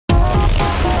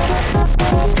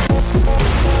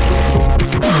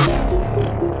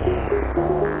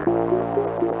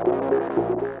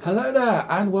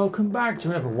there, and welcome back to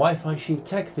another Wi-Fi Chic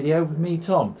Tech video with me,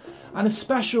 Tom. And a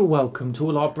special welcome to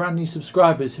all our brand new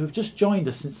subscribers who have just joined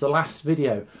us since the last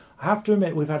video. I have to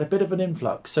admit we've had a bit of an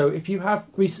influx, so if you have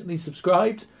recently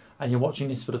subscribed and you're watching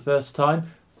this for the first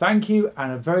time, thank you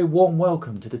and a very warm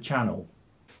welcome to the channel.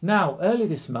 Now, early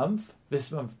this month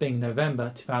being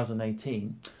November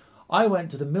 2018, I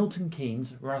went to the Milton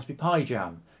Keynes Raspberry Pi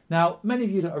Jam. Now, many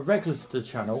of you that are regular to the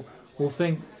channel will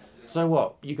think, so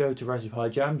what, you go to Raspberry Pi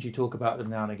Jams, you talk about them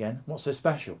now and again, what's so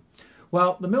special?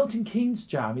 Well, the Milton Keynes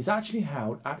Jam is actually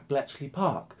held at Bletchley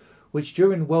Park, which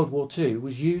during World War II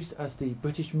was used as the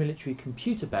British military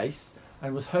computer base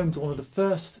and was home to one of the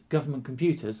first government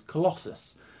computers,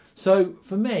 Colossus. So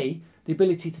for me, the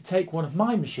ability to take one of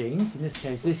my machines, in this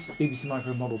case this BBC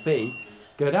Micro Model B,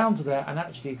 go down to there and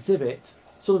actually exhibit,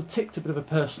 sort of ticked a bit of a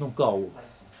personal goal.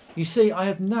 You see, I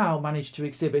have now managed to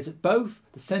exhibit at both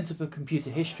the Centre for Computer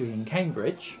History in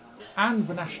Cambridge and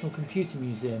the National Computer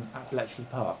Museum at Bletchley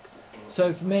Park.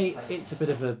 So for me, it's a bit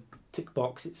of a tick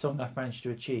box, it's something I've managed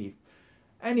to achieve.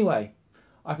 Anyway,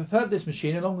 I prepared this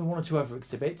machine along with one or two other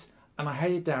exhibits and I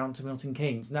headed down to Milton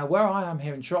Keynes. Now where I am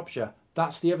here in Shropshire,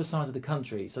 that's the other side of the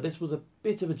country, so this was a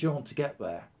bit of a jaunt to get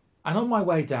there. And on my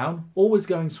way down, all was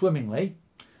going swimmingly,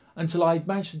 until I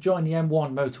managed to join the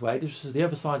M1 motorway. This was the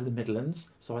other side of the Midlands,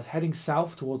 so I was heading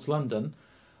south towards London,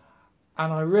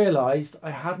 and I realised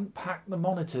I hadn't packed the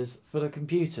monitors for the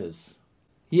computers.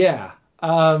 Yeah,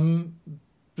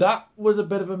 that was a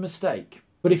bit of a mistake.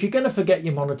 But if you're going to forget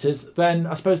your monitors, then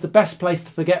I suppose the best place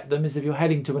to forget them is if you're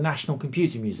heading to a National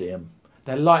Computer Museum.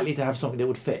 They're likely to have something that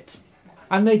would fit.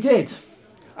 And they did.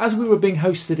 As we were being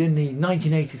hosted in the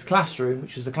 1980s classroom,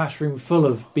 which was a classroom full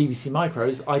of BBC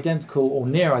Micros, identical or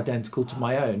near identical to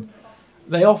my own,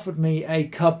 they offered me a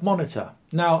Cub monitor.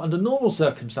 Now, under normal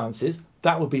circumstances,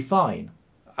 that would be fine.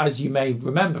 As you may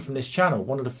remember from this channel,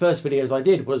 one of the first videos I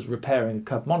did was repairing a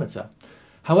Cub monitor.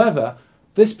 However,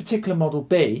 this particular Model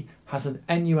B has an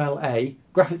NULA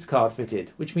graphics card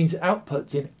fitted, which means it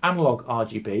outputs in analog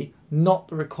RGB, not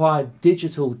the required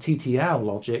digital TTL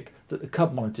logic that the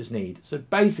Cub monitors need. So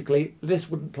basically, this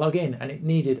wouldn't plug in and it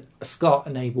needed a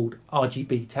SCART-enabled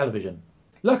RGB television.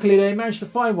 Luckily, they managed to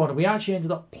find one and we actually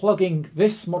ended up plugging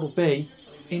this Model B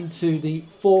into the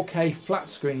 4K flat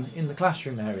screen in the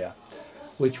classroom area,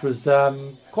 which was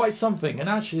quite something. And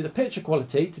actually, the picture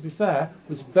quality, to be fair,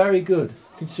 was very good,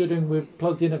 considering we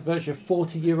plugged in a virtually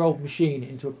 40-year-old machine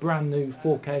into a brand new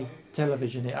 4K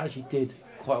television. It actually did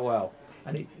quite well,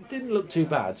 and it didn't look too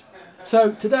bad.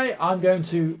 So today I'm going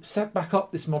to set back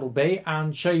up this Model B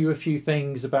and show you a few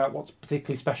things about what's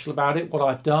particularly special about it, what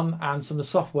I've done, and some of the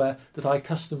software that I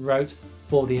custom wrote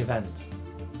for the event.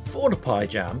 For the Pi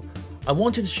Jam, I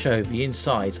wanted to show the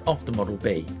insides of the Model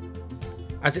B,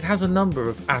 as it has a number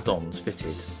of add-ons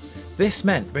fitted. This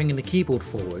meant bringing the keyboard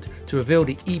forward to reveal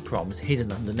the EEPROMs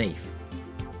hidden underneath.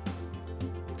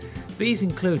 These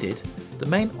included the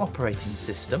main operating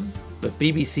system, the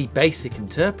BBC Basic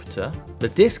Interpreter, the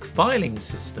disk filing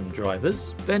system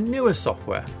drivers, their newer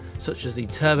software such as the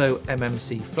Turbo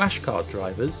MMC flashcard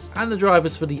drivers and the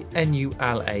drivers for the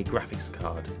NULA graphics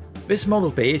card. This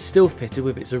Model B is still fitted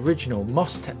with its original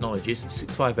MOS Technologies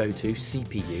 6502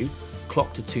 CPU,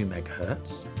 clocked to 2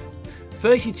 MHz,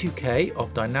 32K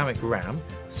of dynamic RAM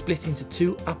split into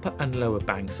two upper and lower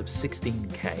banks of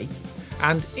 16K,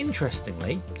 and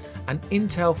interestingly, an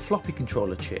Intel floppy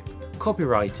controller chip,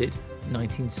 copyrighted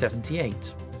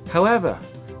 1978. However,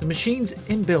 the machine's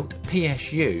inbuilt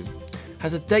PSU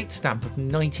has a date stamp of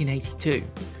 1982,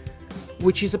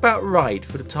 which is about right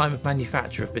for the time of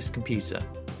manufacture of this computer.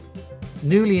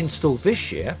 Newly installed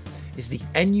this year is the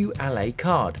NULA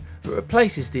card that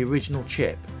replaces the original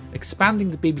chip, expanding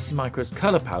the BBC Micro's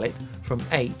colour palette from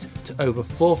 8 to over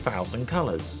 4,000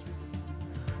 colours.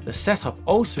 The setup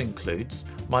also includes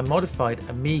my modified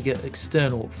Amiga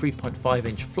external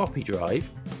 3.5-inch floppy drive.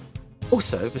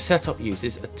 Also, the setup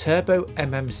uses a Turbo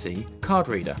MMC card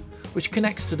reader, which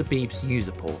connects to the Beeb's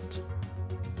user port,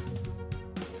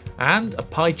 and a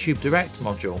PiTube Direct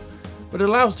module that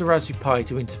allows the Raspberry Pi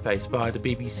to interface via the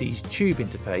BBC's Tube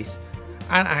interface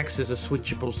and acts as a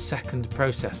switchable second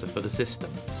processor for the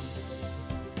system.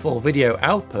 For video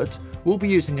output, we'll be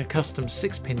using a custom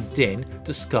 6-pin DIN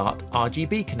to SCART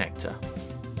RGB connector.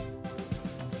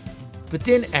 The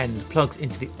DIN end plugs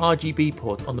into the RGB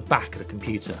port on the back of the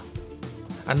computer,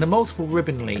 and the multiple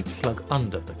ribbon leads plug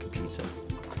under the computer.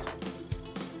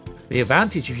 The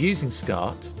advantage of using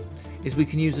SCART is we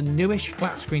can use a newish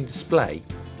flat screen display.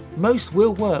 Most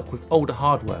will work with older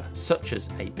hardware such as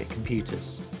 8-bit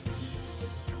computers.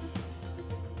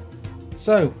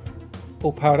 So,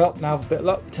 all powered up, now with a bit of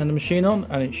luck, turn the machine on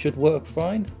and it should work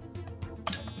fine.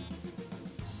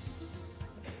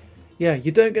 Yeah,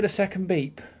 you don't get a second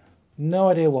beep. No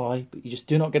idea why, but you just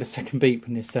do not get a second beep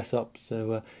in this setup.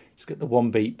 So just get the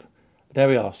one beep. There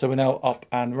we are. So we're now up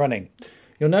and running.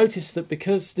 You'll notice that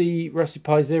because the Raspberry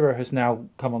Pi Zero has now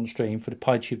come on stream for the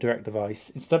PiTube Direct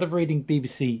device, instead of reading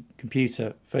BBC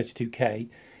Computer 32K,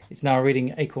 it's now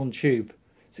reading Acorn Tube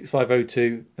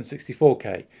 6502 and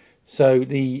 64K. So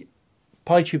the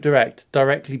PiTube Direct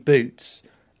directly boots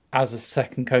as a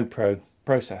second CoPro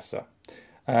processor.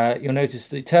 You'll notice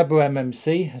the Turbo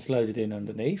MMC has loaded in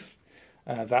underneath.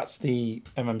 That's the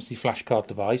MMC flashcard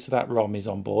device, so that ROM is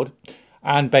on board.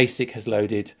 And BASIC has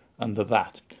loaded under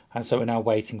that. And so we're now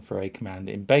waiting for a command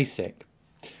in BASIC.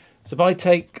 So if I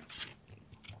take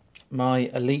my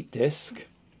Elite disk,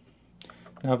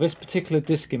 now this particular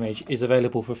disk image is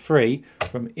available for free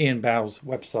from Ian Bow's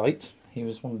website. He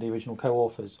was one of the original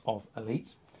co-authors of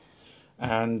Elite.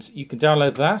 And you can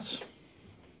download that.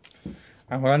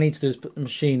 And what I need to do is put the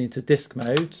machine into disk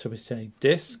mode. So we say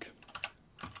disk.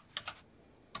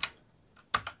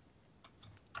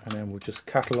 And then we'll just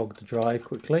catalogue the drive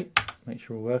quickly. Make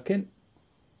sure we're working.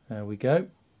 There we go.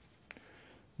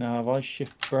 Now if I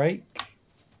shift brake,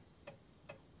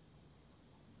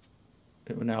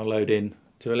 it will now load in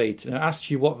to Elite. And it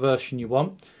asks you what version you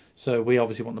want. So we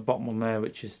obviously want the bottom one there,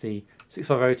 which is the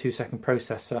 6502 second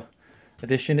processor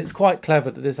edition. It's quite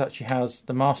clever that this actually has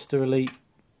the Master Elite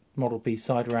Model B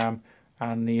side RAM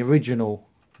and the original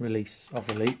release of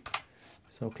Elite.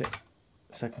 So I'll click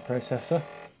second processor.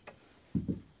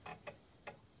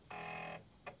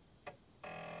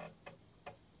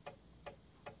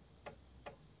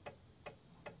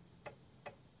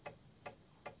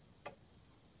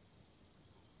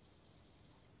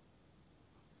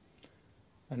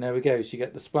 And there we go, so you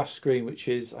get the splash screen, which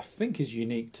is, I think, is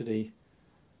unique to the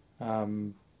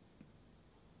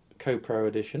CoPro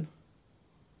edition.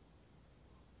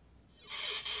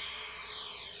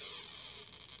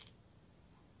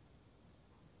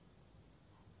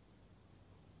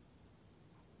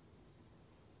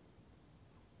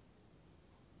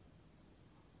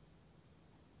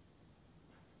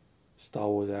 Star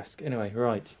Wars-esque. Anyway,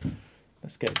 right,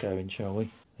 let's get going, shall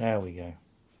we? There we go.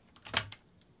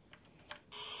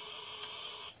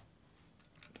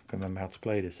 I can't remember how to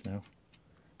play this now.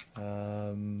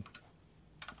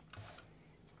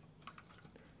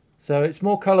 So it's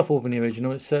more colourful than the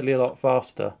original. It's certainly a lot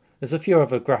faster. There's a few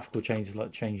other graphical changes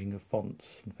like changing of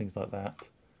fonts and things like that.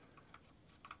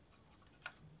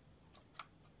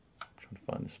 I'm trying to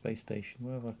find the space station.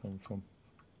 Where have I come from?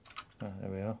 Ah,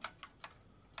 there we are.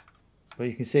 But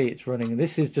you can see it's running.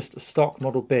 This is just a stock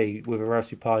Model B with a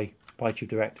Raspberry Pi PiTube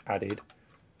Direct added.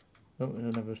 Oh,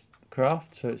 another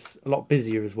craft, so it's a lot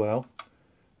busier as well.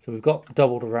 So we've got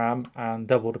double the RAM and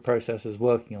double the processors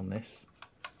working on this.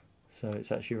 So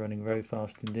it's actually running very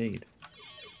fast indeed.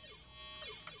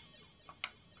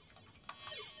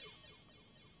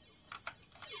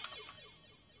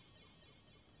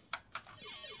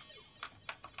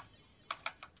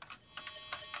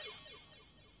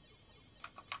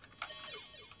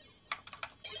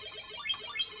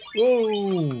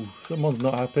 Whoa! Someone's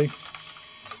not happy.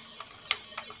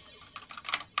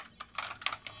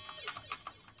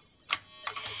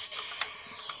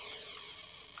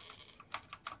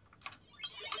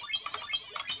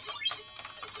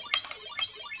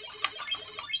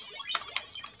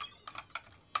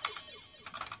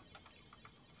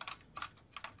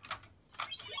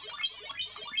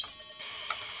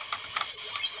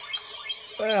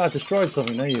 Well, I destroyed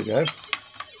something, there you go.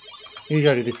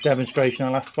 Usually I do this demonstration, I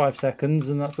last 5 seconds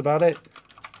and that's about it.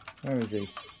 Where is he?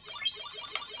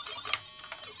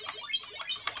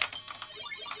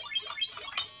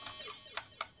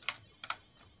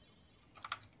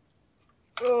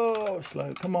 Oh,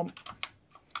 slow, come on.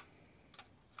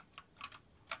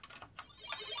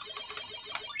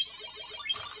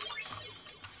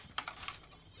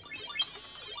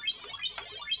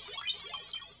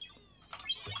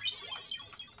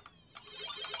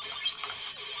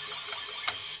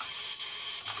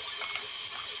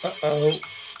 Uh-oh.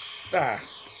 Ah,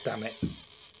 damn it.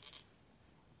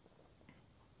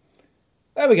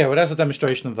 There we go. Well, that's a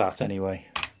demonstration of that anyway.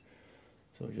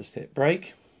 So we'll just hit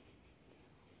brake.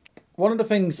 One of the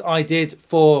things I did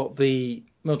for the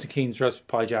Milton Keynes Raspberry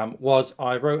Pi Jam was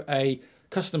I wrote a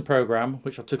custom program,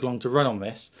 which I took along to run on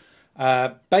this.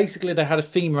 Basically, they had a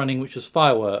theme running, which was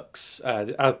fireworks.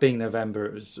 As being November,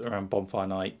 it was around bonfire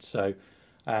night. So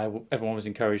everyone was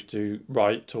encouraged to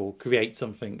write or create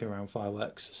something around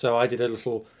fireworks. So I did a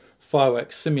little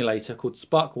fireworks simulator called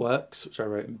Sparkworks, which I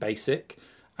wrote in BASIC,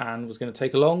 and was going to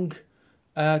take along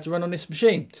to run on this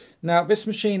machine. Now, this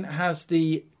machine has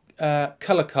the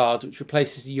colour card which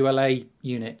replaces the ULA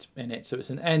unit in it. So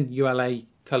it's an N ULA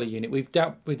colour unit. We've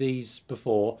dealt with these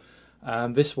before.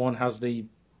 This one has the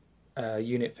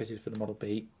unit fitted for the Model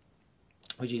B,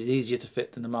 which is easier to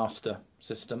fit than the Master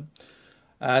system.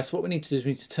 So what we need to do is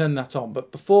we need to turn that on.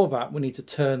 But before that, we need to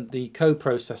turn the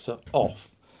coprocessor off.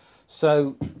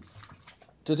 So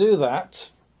to do that,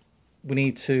 we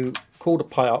need to call the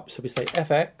pi up. So we say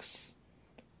FX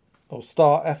or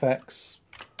start FX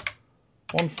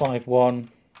 151,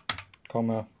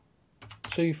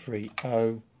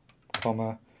 230,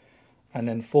 and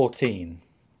then 14.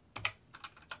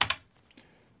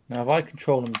 Now if I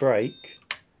control and brake,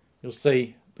 you'll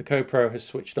see the CoPro has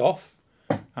switched off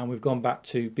and we've gone back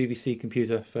to BBC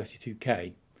Computer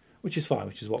 32K, which is fine,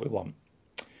 which is what we want.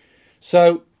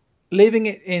 So leaving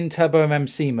it in Turbo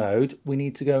MMC mode, we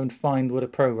need to go and find where the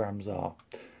programs are.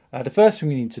 The first thing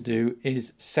we need to do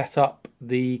is set up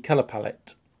the colour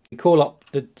palette. We call up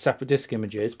the separate disk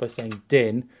images by saying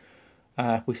din.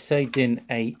 We say din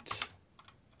 8,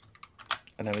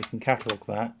 and then we can catalogue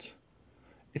that.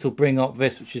 It'll bring up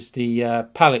this, which is the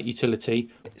palette utility.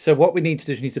 So what we need to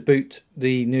do is we need to boot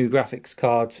the new graphics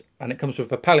card, and it comes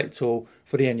with a palette tool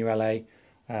for the NULA,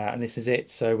 and this is it.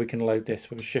 So we can load this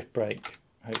with a shift brake,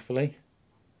 hopefully.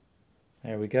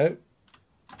 There we go.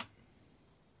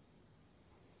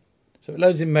 So it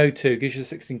loads in mode 2, gives you the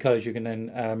 16 colours you can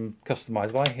then customise.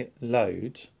 If I hit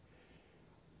load,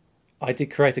 I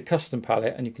did create a custom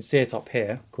palette, and you can see it up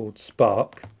here called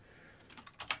Spark.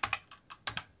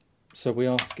 So we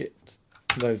ask it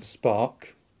to load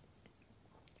Spark,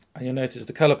 and you'll notice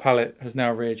the colour palette has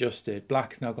now readjusted.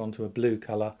 Black has now gone to a blue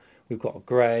colour. We've got a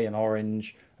grey, an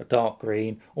orange, a dark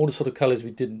green, all the sort of colours we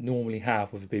didn't normally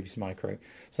have with a BBC Micro.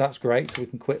 So that's great, so we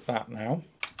can quit that now.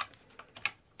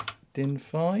 DIN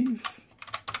 5.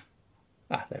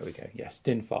 There we go. Yes,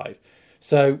 DIN 5.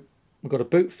 So we've got a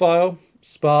boot file,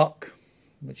 Spark,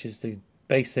 which is the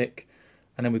basic,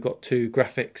 and then we've got 2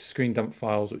 graphics screen dump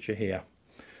files, which are here.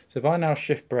 So if I now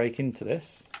shift brake into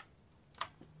this,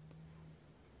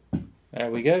 there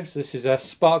we go. So this is a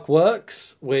Spark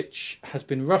Works, which has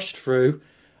been rushed through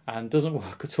and doesn't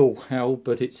work at all well,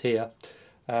 but it's here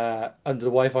under the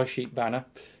Wi-Fi sheep banner.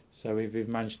 So we've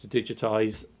managed to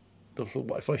digitize the little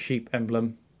Wi-Fi sheep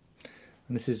emblem,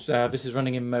 and this is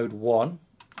running in mode 1.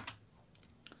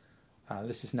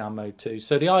 This is now mode 2.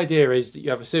 So the idea is that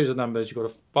you have a series of numbers, you've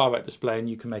got a firework display, and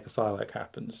you can make a firework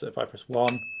happen. So if I press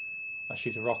 1, I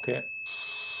shoot a rocket,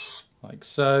 like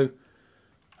so.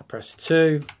 I press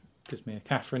 2, gives me a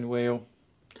Catherine wheel,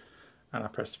 and I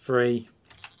press 3,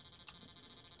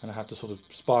 and I have the sort of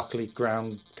sparkly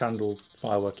ground candle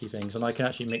fireworky things, and I can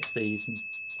actually mix these and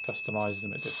customise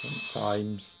them at different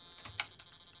times.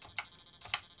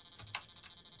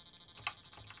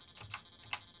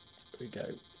 There we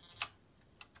go.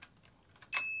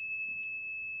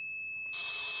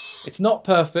 It's not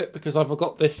perfect because I've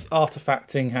got this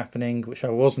artifacting happening, which I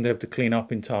wasn't able to clean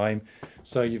up in time.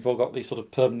 So you've all got these sort of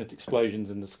permanent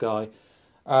explosions in the sky.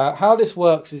 How this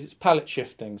works is it's palette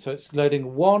shifting. So it's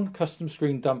loading one custom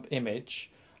screen dump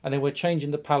image, and then we're changing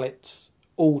the palettes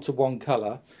all to one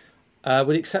colour, with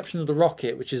the exception of the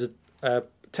rocket, which is a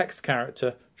text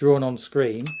character drawn on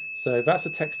screen. So that's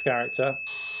a text character,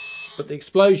 but the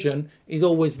explosion is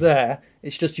always there.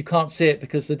 It's just you can't see it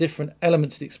because the different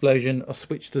elements of the explosion are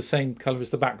switched to the same colour as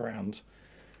the background.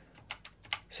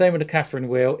 Same with the Catherine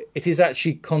wheel. It is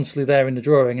actually constantly there in the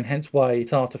drawing, and hence why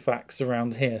it artifacts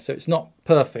around here. So it's not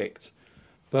perfect,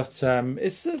 but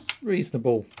it's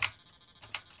reasonable.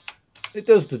 It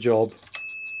does the job.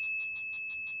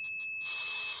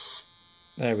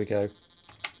 There we go.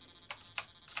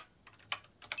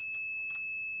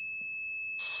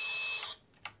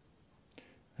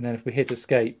 And then if we hit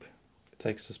escape, it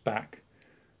takes us back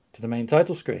to the main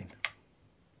title screen.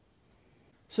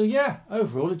 So yeah,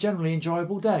 overall a generally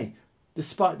enjoyable day,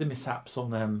 despite the mishaps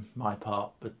on my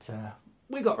part, but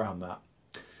we got around that.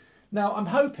 Now I'm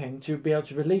hoping to be able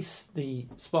to release the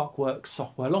SparkWorks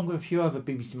software along with a few other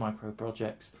BBC Micro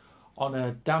projects on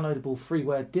a downloadable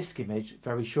freeware disk image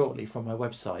very shortly from my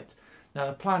website. Now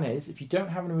the plan is, if you don't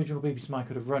have an original BBC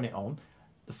Micro to run it on,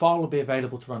 the file will be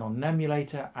available to run on an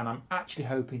emulator, and I'm actually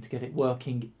hoping to get it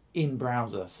working in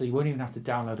browser, so you won't even have to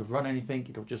download or run anything.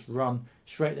 It'll just run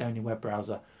straight there in your web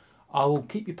browser. I will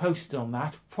keep you posted on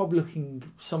that, probably looking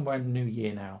somewhere in the new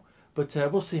year now, but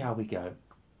we'll see how we go.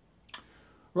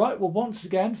 Right, well once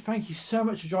again, thank you so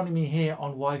much for joining me here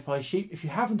on Wi-Fi Sheep. If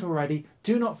you haven't already,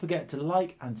 do not forget to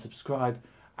like and subscribe,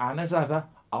 and as ever,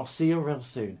 I'll see you real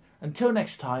soon. Until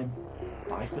next time,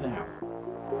 bye for now.